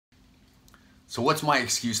So what's my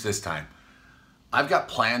excuse this time? I've got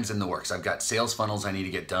plans in the works. I've got sales funnels I need to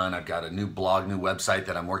get done. I've got a new blog, new website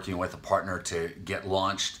that I'm working with a partner to get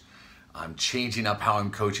launched. I'm changing up how I'm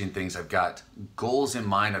coaching things. I've got goals in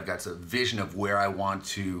mind. I've got a vision of where I want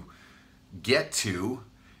to get to.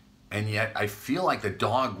 And yet I feel like the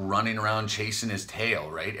dog running around chasing his tail,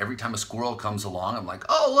 right? Every time a squirrel comes along, I'm like,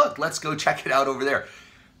 oh, look, let's go check it out over there.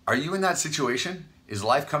 Are you in that situation? Is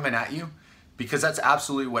life coming at you? Because that's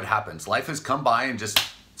absolutely what happens. Life has come by and just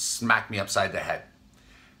smacked me upside the head.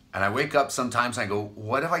 And I wake up sometimes and I go,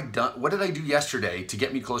 what have I done? What did I do yesterday to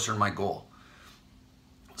get me closer to my goal?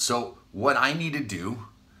 So what I need to do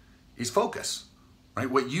is focus,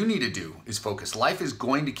 right? What you need to do is focus. Life is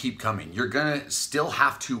going to keep coming. You're gonna still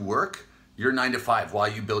have to work your 9 to 5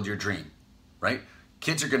 while you build your dream, right?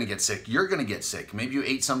 Kids are gonna get sick. You're gonna get sick. Maybe you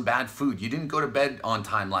ate some bad food. You didn't go to bed on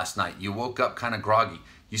time last night. You woke up kind of groggy.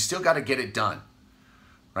 You still got to get it done,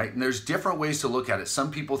 right? And there's different ways to look at it.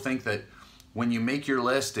 Some people think that when you make your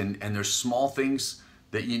list and there's small things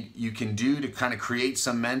that you can do to kind of create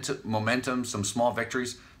some momentum, some small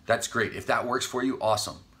victories, that's great. If that works for you,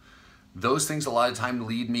 awesome. Those things a lot of time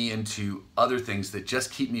lead me into other things that just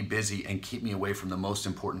keep me busy and keep me away from the most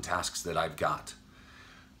important tasks that I've got.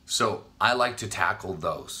 So I like to tackle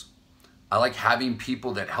those. I like having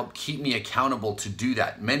people that help keep me accountable to do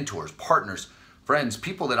that. Mentors, partners, friends,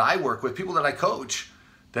 people that I work with, people that I coach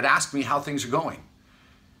that ask me how things are going.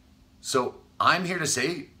 So I'm here to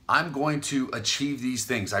say I'm going to achieve these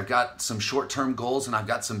things. I've got some short-term goals and I've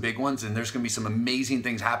got some big ones, and there's going to be some amazing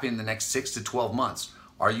things happening in the next 6 to 12 months.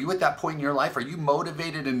 Are you at that point in your life? Are you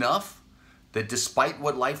motivated enough that despite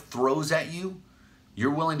what life throws at you,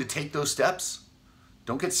 you're willing to take those steps?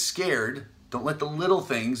 Don't get scared. Don't let the little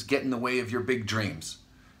things get in the way of your big dreams.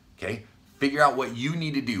 Okay? Figure out what you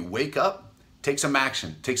need to do. Wake up. Take some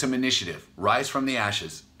action, take some initiative, rise from the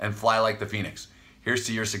ashes, and fly like the phoenix. Here's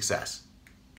to your success.